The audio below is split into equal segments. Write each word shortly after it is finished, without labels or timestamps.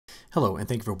Hello, and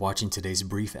thank you for watching today's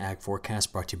brief ag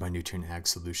forecast brought to you by Nutrien Ag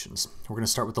Solutions. We're going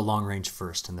to start with the long range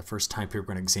first, and the first time period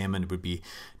we're going to examine would be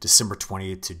December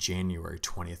 20th to January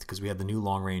 20th because we have the new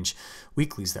long range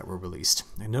weeklies that were released.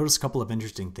 I noticed a couple of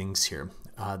interesting things here.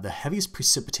 The heaviest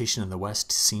precipitation in the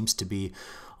west seems to be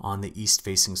on the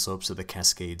east-facing slopes of the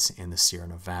Cascades and the Sierra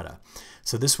Nevada.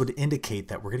 So this would indicate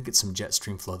that we're going to get some jet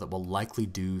stream flow that will likely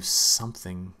do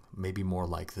something maybe more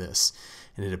like this.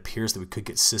 And it appears that we could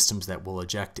get systems that will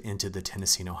eject into the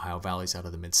Tennessee and Ohio valleys out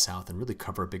of the Mid-South and really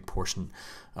cover a big portion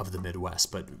of the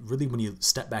Midwest. But really, when you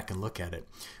step back and look at it,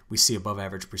 we see above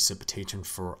average precipitation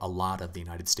for a lot of the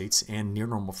United States and near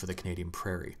normal for the Canadian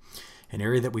Prairie. An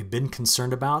area that we've been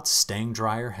concerned about, staying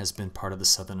drier, has been part of the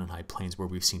southern and high plains where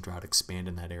we've seen drought expand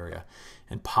in that area,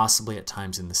 and possibly at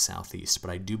times in the southeast. But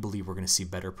I do believe we're going to see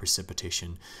better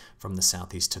precipitation from the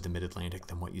southeast to the mid-Atlantic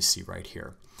than what you see right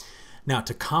here. Now,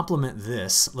 to complement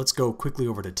this, let's go quickly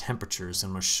over to temperatures, and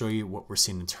I'm going to show you what we're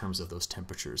seeing in terms of those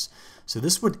temperatures. So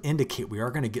this would indicate we are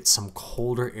going to get some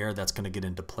colder air that's going to get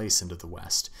into place into the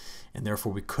west, and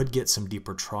therefore we could get some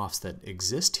deeper troughs that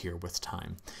exist here with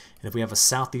time. And if we have a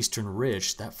southeastern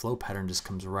ridge, that flow pattern just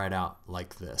comes right out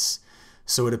like this.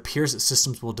 So it appears that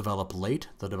systems will develop late.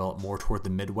 They'll develop more toward the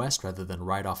Midwest rather than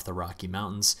right off the Rocky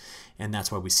Mountains. And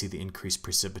that's why we see the increased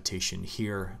precipitation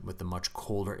here with the much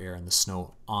colder air and the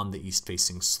snow on the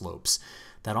east-facing slopes.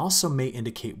 That also may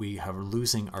indicate we are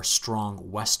losing our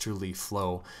strong westerly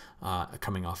flow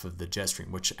coming off of the jet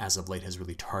stream, which as of late has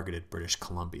really targeted British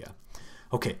Columbia.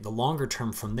 Okay, the longer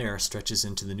term from there stretches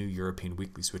into the new European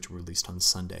weeklies, which were released on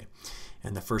Sunday.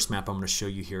 And the first map I'm going to show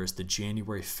you here is the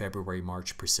January, February,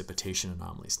 March precipitation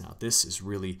anomalies. Now, this is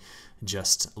really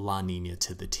just La Nina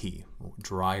to the T.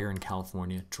 Drier in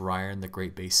California, drier in the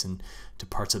Great Basin to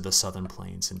parts of the southern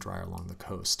plains, and drier along the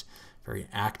coast. Very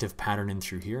active pattern in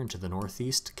through here into the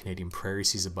northeast. Canadian Prairie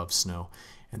sees above snow,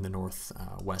 and the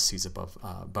northwest sees above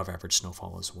average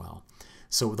snowfall as well.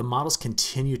 So the models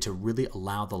continue to really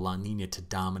allow the La Nina to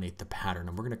dominate the pattern,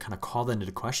 and we're going to kind of call that into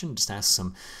question, just ask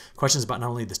some questions about not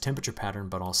only this temperature pattern,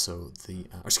 but also the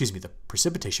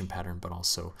precipitation pattern, but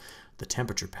also the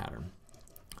temperature pattern.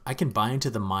 I can buy into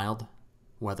the mild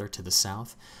weather to the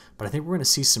south, but I think we're going to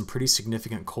see some pretty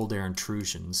significant cold air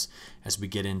intrusions as we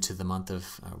get into the month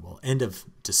of, end of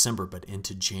December, but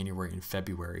into January and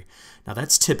February. Now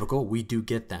that's typical, we do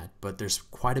get that, but there's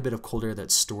quite a bit of cold air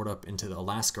that's stored up into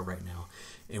Alaska right now.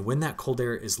 And when that cold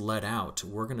air is let out,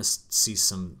 we're going to see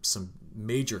some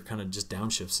major kind of just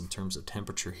downshifts in terms of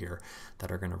temperature here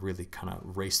that are going to really kind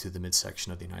of race through the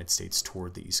midsection of the United States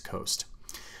toward the East Coast.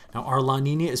 Now, our La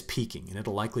Nina is peaking, and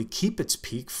it'll likely keep its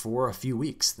peak for a few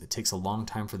weeks. It takes a long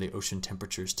time for the ocean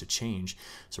temperatures to change,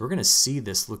 so we're going to see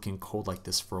this looking cold like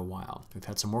this for a while. We've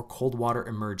had some more cold water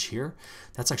emerge here.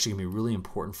 That's actually going to be really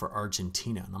important for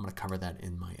Argentina, and I'm going to cover that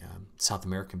in my South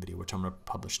American video, which I'm going to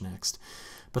publish next.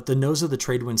 But the nose of the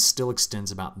trade wind still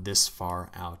extends about this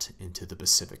far out into the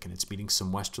Pacific, and it's meeting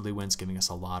some westerly winds, giving us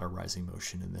a lot of rising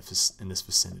motion in this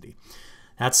vicinity.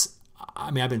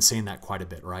 I've been saying that quite a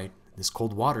bit, right? This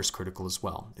cold water is critical as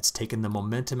well. It's taken the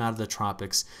momentum out of the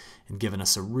tropics and given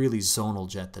us a really zonal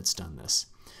jet that's done this.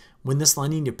 When this La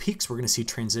Nina peaks, we're going to see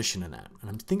transition in that. And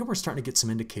I'm thinking we're starting to get some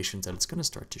indications that it's going to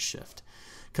start to shift.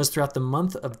 Because throughout the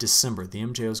month of December, the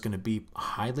MJO is going to be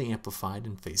highly amplified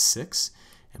in phase 6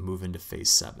 and move into phase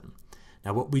 7.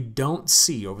 Now, what we don't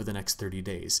see over the next 30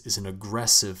 days is an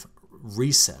aggressive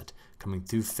reset coming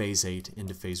through phase 8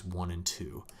 into phase 1 and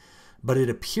 2. But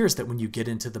it appears that when you get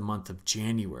into the month of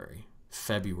January,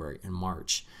 February, and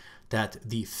March, that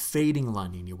the fading La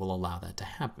Nina will allow that to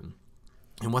happen.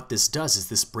 And what this does is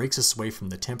this breaks us away from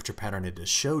the temperature pattern it has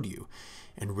showed you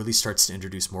and really starts to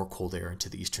introduce more cold air into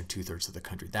the eastern two-thirds of the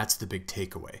country. That's the big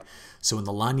takeaway. So when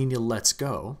the La Nina lets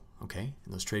go, okay,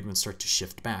 and those trade winds start to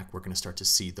shift back, we're going to start to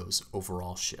see those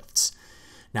overall shifts.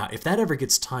 Now, if that ever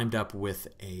gets timed up with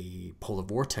a polar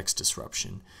vortex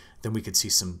disruption, then we could see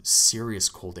some serious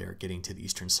cold air getting to the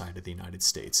eastern side of the United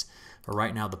States. But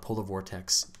right now, the polar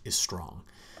vortex is strong,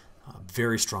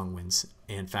 very strong winds.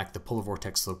 And in fact, the polar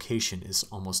vortex location is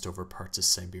almost over parts of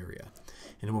Siberia.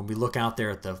 And when we look out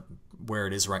there at where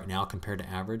it is right now compared to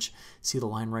average, see the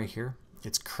line right here?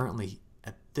 It's currently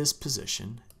at this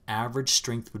position. Average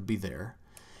strength would be there.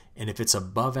 And if it's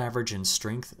above average in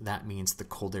strength, that means the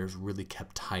cold air is really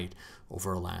kept tight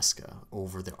over Alaska,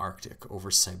 over the Arctic, over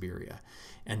Siberia,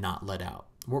 and not let out.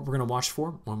 What we're going to watch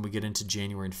for when we get into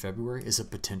January and February is a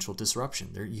potential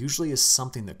disruption. There usually is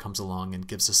something that comes along and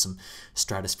gives us some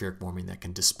stratospheric warming that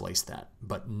can displace that,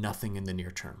 but nothing in the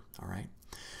near term, all right?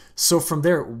 So from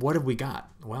there, what have we got?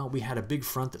 Well, we had a big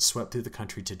front that swept through the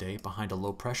country today behind a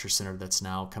low pressure center that's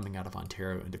now coming out of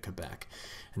Ontario into Quebec.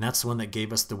 And that's the one that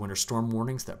gave us the winter storm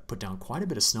warnings that put down quite a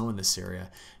bit of snow in this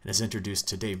area and has introduced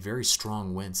today very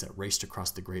strong winds that raced across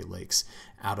the Great Lakes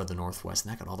out of the northwest.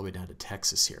 And that got all the way down to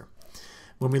Texas here.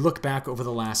 When we look back over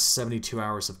the last 72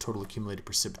 hours of total accumulated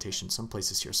precipitation, some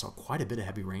places here saw quite a bit of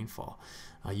heavy rainfall.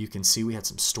 You can see we had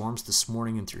some storms this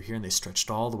morning and through here, and they stretched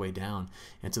all the way down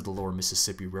into the lower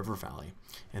Mississippi River Valley.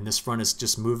 And this front is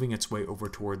just moving its way over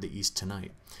toward the east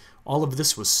tonight. All of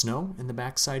this was snow in the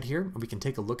backside here, and we can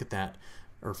take a look at that.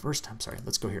 Or first, I'm sorry,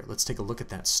 let's go here. Let's take a look at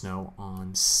that snow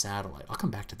on satellite. I'll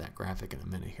come back to that graphic in a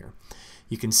minute here.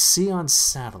 You can see on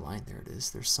satellite, there it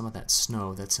is, there's some of that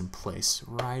snow that's in place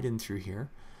right in through here.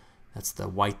 That's the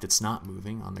white that's not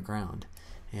moving on the ground.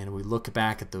 And we look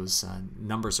back at those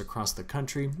numbers across the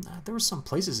country, there were some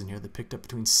places in here that picked up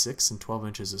between 6 and 12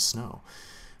 inches of snow.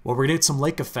 Well, we're going to get some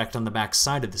lake effect on the back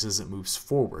side of this as it moves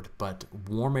forward, but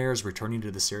warm air is returning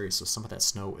to this area, so some of that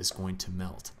snow is going to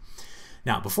melt.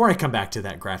 Now, before I come back to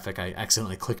that graphic I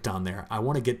accidentally clicked on there, I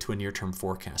want to get to a near-term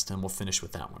forecast, and we'll finish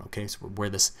with that one, okay? So where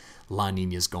this La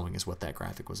Nina is going is what that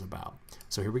graphic was about.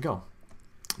 So here we go.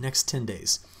 Next 10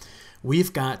 days.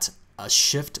 We've got a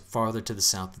shift farther to the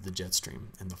south of the jet stream,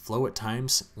 and the flow at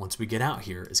times, once we get out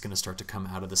here, is going to start to come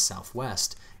out of the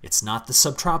southwest. It's not the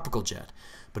subtropical jet,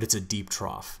 but it's a deep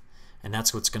trough, and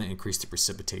that's what's going to increase the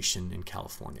precipitation in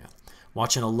California.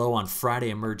 Watching a low on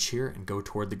Friday emerge here and go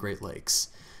toward the Great Lakes.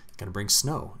 Going to bring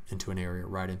snow into an area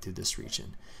right into this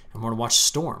region, and we're going to watch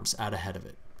storms out ahead of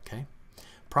it. Okay.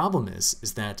 Problem is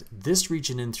that this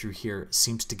region in through here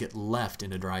seems to get left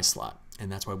in a dry slot,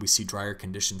 and that's why we see drier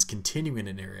conditions continuing in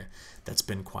an area that's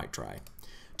been quite dry.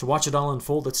 To watch it all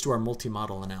unfold, let's do our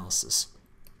multi-model analysis.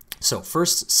 So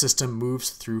first system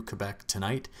moves through Quebec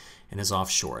tonight and is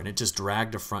offshore, and it just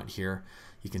dragged a front here.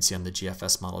 You can see on the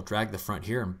GFS model, drag the front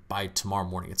here, and by tomorrow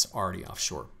morning it's already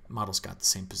offshore. Model's got the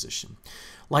same position.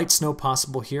 Light snow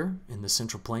possible here in the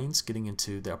Central Plains, getting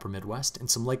into the upper Midwest,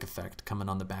 and some lake effect coming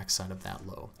on the backside of that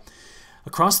low.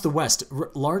 Across the west,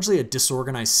 largely a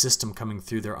disorganized system coming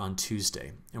through there on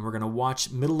Tuesday. And we're going to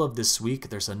watch middle of this week,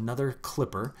 there's another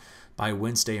clipper by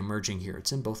Wednesday emerging here.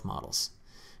 It's in both models.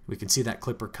 We can see that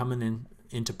clipper coming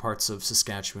into parts of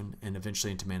Saskatchewan and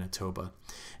eventually into Manitoba.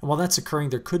 And while that's occurring,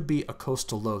 there could be a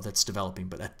coastal low that's developing,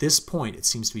 but at this point it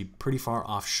seems to be pretty far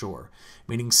offshore,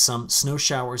 meaning some snow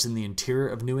showers in the interior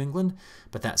of New England,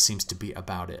 but that seems to be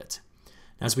about it.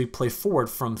 Now, as we play forward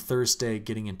from Thursday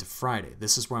getting into Friday,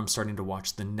 this is where I'm starting to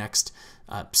watch the next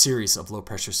series of low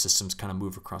pressure systems kind of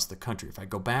move across the country. If I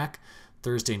go back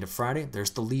Thursday into Friday,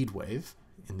 there's the lead wave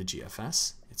in the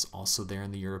GFS. It's also there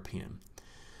in the European.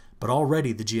 But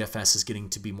already the GFS is getting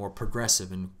to be more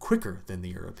progressive and quicker than the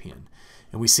European.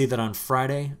 And we see that on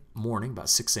Friday morning, about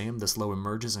 6 a.m., this low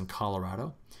emerges in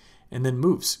Colorado and then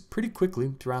moves pretty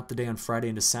quickly throughout the day on Friday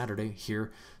into Saturday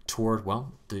here toward,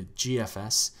 well, the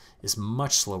GFS is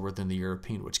much slower than the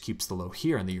European, which keeps the low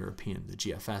here in the European. The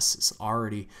GFS is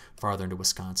already farther into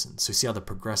Wisconsin. So you see how the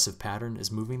progressive pattern is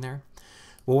moving there?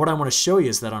 Well, what I want to show you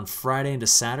is that on Friday into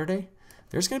Saturday,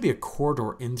 there's going to be a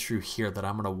corridor in through here that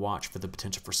I'm going to watch for the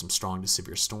potential for some strong to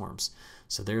severe storms.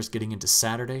 So there's getting into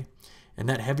Saturday, and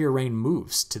that heavier rain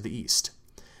moves to the east.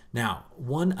 Now,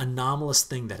 one anomalous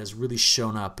thing that has really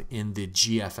shown up in the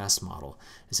GFS model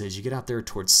is that as you get out there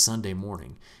towards Sunday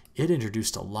morning, it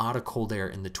introduced a lot of cold air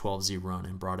in the 12Z run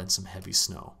and brought in some heavy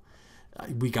snow.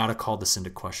 We got to call this into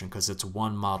question because it's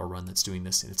one model run that's doing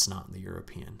this and it's not in the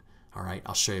European. All right,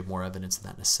 I'll show you more evidence of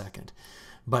that in a second.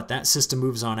 But that system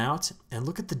moves on out, and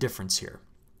look at the difference here.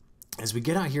 As we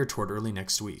get out here toward early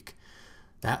next week,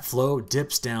 that flow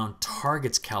dips down,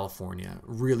 targets California,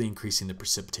 really increasing the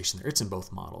precipitation there. It's in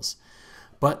both models.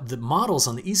 But the models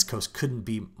on the East Coast couldn't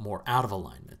be more out of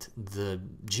alignment. The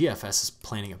GFS is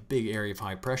planning a big area of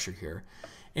high pressure here,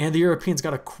 and the Europeans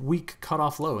got a weak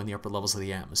cutoff low in the upper levels of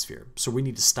the atmosphere. So we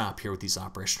need to stop here with these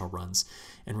operational runs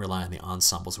and rely on the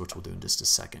ensembles, which we'll do in just a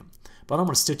second. But I'm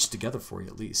going to stitch it together for you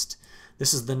at least.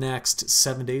 This is the next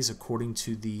 7 days according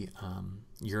to the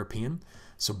European.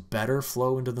 So better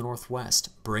flow into the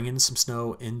northwest, bring in some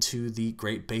snow into the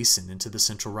Great Basin, into the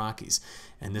Central Rockies.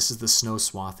 And this is the snow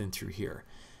swath in through here.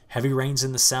 Heavy rains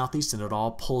in the southeast, and it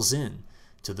all pulls in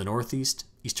to the northeast,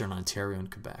 eastern Ontario,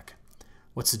 and Quebec.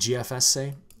 What's the GFS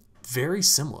say? Very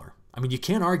similar. I mean, you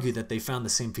can't argue that they found the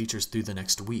same features through the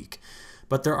next week,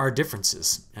 but there are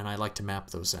differences, and I like to map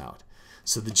those out.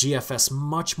 So the GFS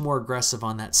much more aggressive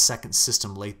on that second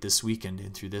system late this weekend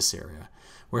in through this area,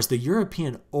 whereas the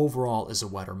European overall is a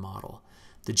wetter model.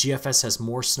 The GFS has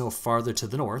more snow farther to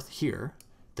the north here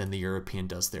than the European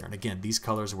does there. And again, these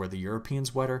colors are where the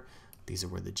European's wetter, These are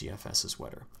where the GFS is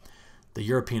wetter. The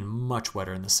European much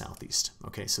wetter in the southeast.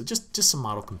 Okay, so just some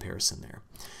model comparison there.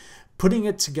 Putting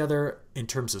it together in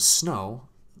terms of snow,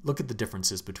 look at the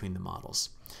differences between the models.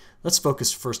 Let's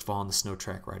focus first of all on the snow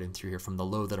track right in through here from the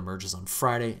low that emerges on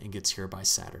Friday and gets here by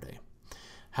Saturday.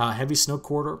 How heavy snow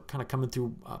corridor kind of coming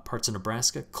through parts of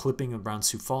Nebraska, clipping around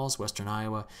Sioux Falls, western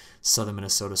Iowa, southern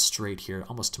Minnesota, straight here,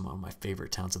 almost to one of my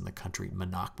favorite towns in the country,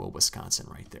 Minocqua, Wisconsin,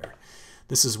 right there.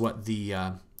 This is what the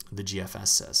GFS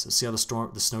says. So see how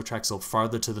the snow track's a little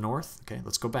farther to the north? Okay,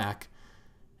 let's go back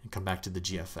and come back to the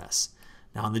GFS.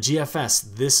 Now on the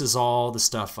GFS, this is all the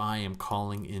stuff I am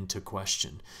calling into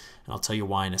question. And I'll tell you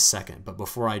why in a second. But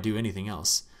before I do anything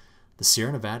else, the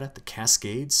Sierra Nevada, the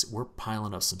Cascades, we're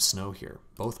piling up some snow here.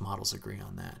 Both models agree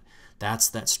on that. That's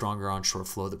that stronger onshore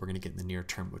flow that we're going to get in the near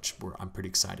term, which I'm pretty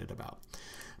excited about.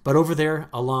 But over there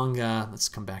along, let's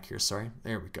come back here, sorry.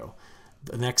 There we go.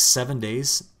 The next 7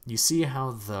 days, you see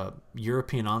how the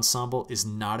European ensemble is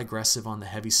not aggressive on the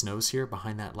heavy snows here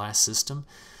behind that last system.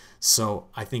 So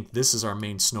I think this is our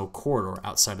main snow corridor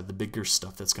outside of the bigger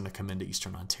stuff that's going to come into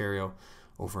eastern Ontario,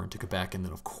 over into Quebec, and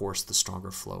then of course the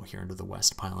stronger flow here into the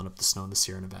west, piling up the snow in the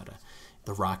Sierra Nevada,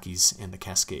 the Rockies, and the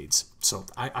Cascades. So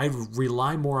I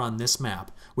rely more on this map,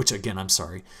 which again, I'm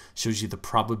sorry, shows you the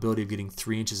probability of getting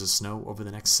 3 inches of snow over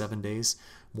the next 7 days,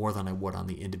 more than I would on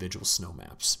the individual snow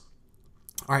maps.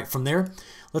 All right, from there,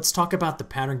 let's talk about the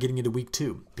pattern getting into week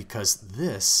 2, because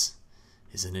this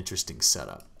is an interesting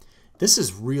setup. This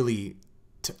is really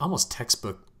almost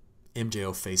textbook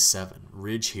MJO phase 7.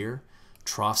 Ridge here,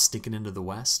 trough sticking into the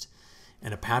west,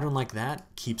 and a pattern like that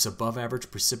keeps above average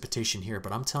precipitation here.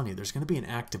 But I'm telling you, there's going to be an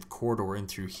active corridor in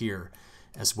through here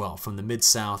as well, from the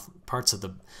mid-south, parts of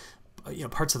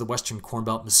the western Corn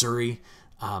Belt, Missouri,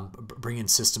 bringing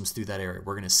systems through that area.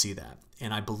 We're going to see that.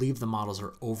 And I believe the models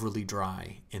are overly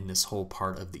dry in this whole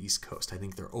part of the East Coast. I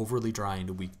think they're overly dry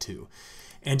into week 2.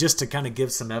 And just to kind of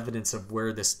give some evidence of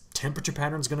where this temperature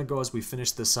pattern is going to go as we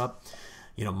finish this up,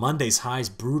 you know, Monday's highs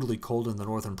brutally cold in the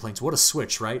northern plains. What a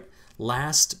switch, right?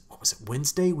 Last,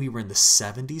 Wednesday, we were in the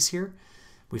 70s here.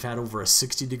 We've had over a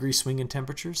 60-degree swing in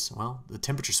temperatures. Well, the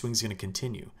temperature swing is going to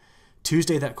continue.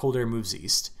 Tuesday, that cold air moves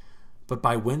east. But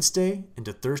by Wednesday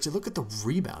into Thursday, look at the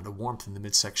rebound of warmth in the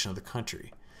midsection of the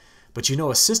country. But you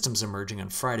know, a system's emerging on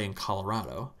Friday in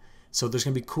Colorado. So there's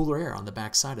going to be cooler air on the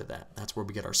backside of that. That's where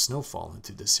we get our snowfall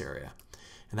into this area.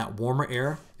 And that warmer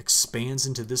air expands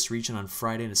into this region on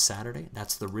Friday and Saturday.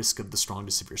 That's the risk of the strong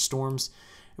to severe storms.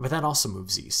 But that also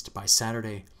moves east by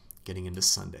Saturday, getting into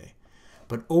Sunday.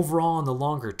 But overall, in the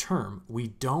longer term, we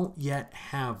don't yet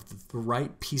have the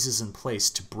right pieces in place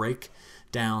to break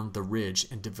down the ridge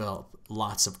and develop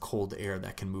lots of cold air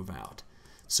that can move out.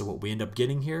 So what we end up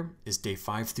getting here is day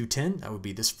 5 through 10. That would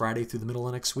be this Friday through the middle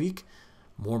of next week.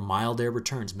 More mild air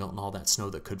returns, melting all that snow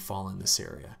that could fall in this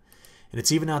area. And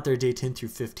it's even out there day 10 through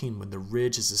 15 when the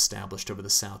ridge is established over the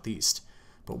southeast.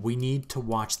 But we need to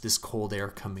watch this cold air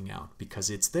coming out because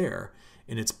it's there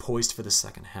and it's poised for the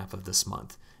second half of this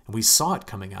month. And we saw it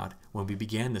coming out when we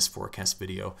began this forecast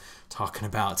video talking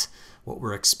about what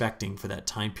we're expecting for that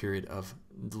time period of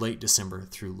late December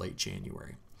through late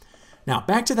January. Now,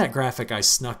 back to that graphic I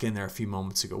snuck in there a few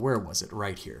moments ago. Where was it?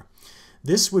 Right here.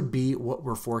 This would be what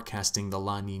we're forecasting the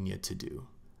La Nina to do.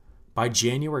 By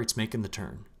January, it's making the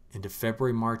turn. Into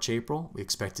February, March, April, we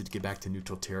expect it to get back to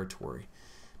neutral territory.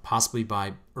 Possibly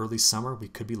by early summer, we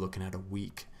could be looking at a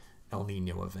weak El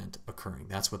Nino event occurring.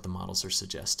 That's what the models are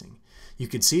suggesting. You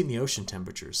can see it in the ocean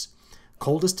temperatures.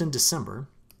 Coldest in December.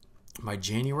 By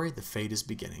January, the fade is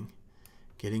beginning.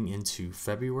 Getting into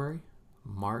February,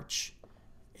 March,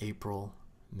 April,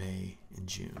 May, and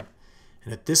June.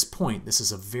 And at this point, this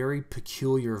is a very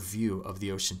peculiar view of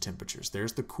the ocean temperatures.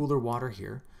 There's the cooler water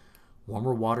here.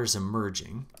 Warmer water's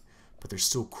emerging, but there's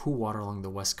still cool water along the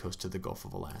west coast of the Gulf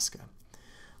of Alaska.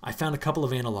 I found a couple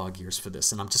of analog years for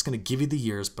this, and I'm just going to give you the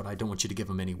years, but I don't want you to give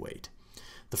them any weight.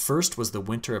 The first was the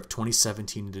winter of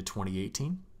 2017 into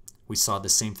 2018. We saw the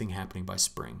same thing happening by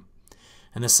spring.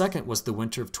 And the second was the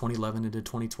winter of 2011 into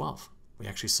 2012. We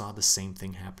actually saw the same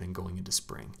thing happening going into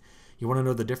spring. You want to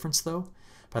know the difference, though?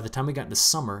 By the time we got into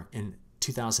summer in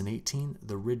 2018,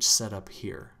 the ridge set up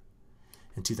here.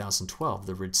 In 2012,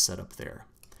 the ridge set up there,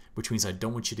 which means I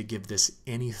don't want you to give this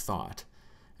any thought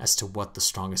as to what the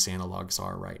strongest analogs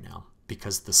are right now,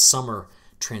 because the summer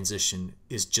transition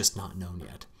is just not known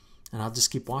yet. And I'll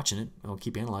just keep watching it. I'll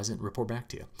keep analyzing it and report back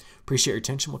to you. Appreciate your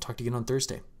attention. We'll talk to you again on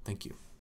Thursday. Thank you.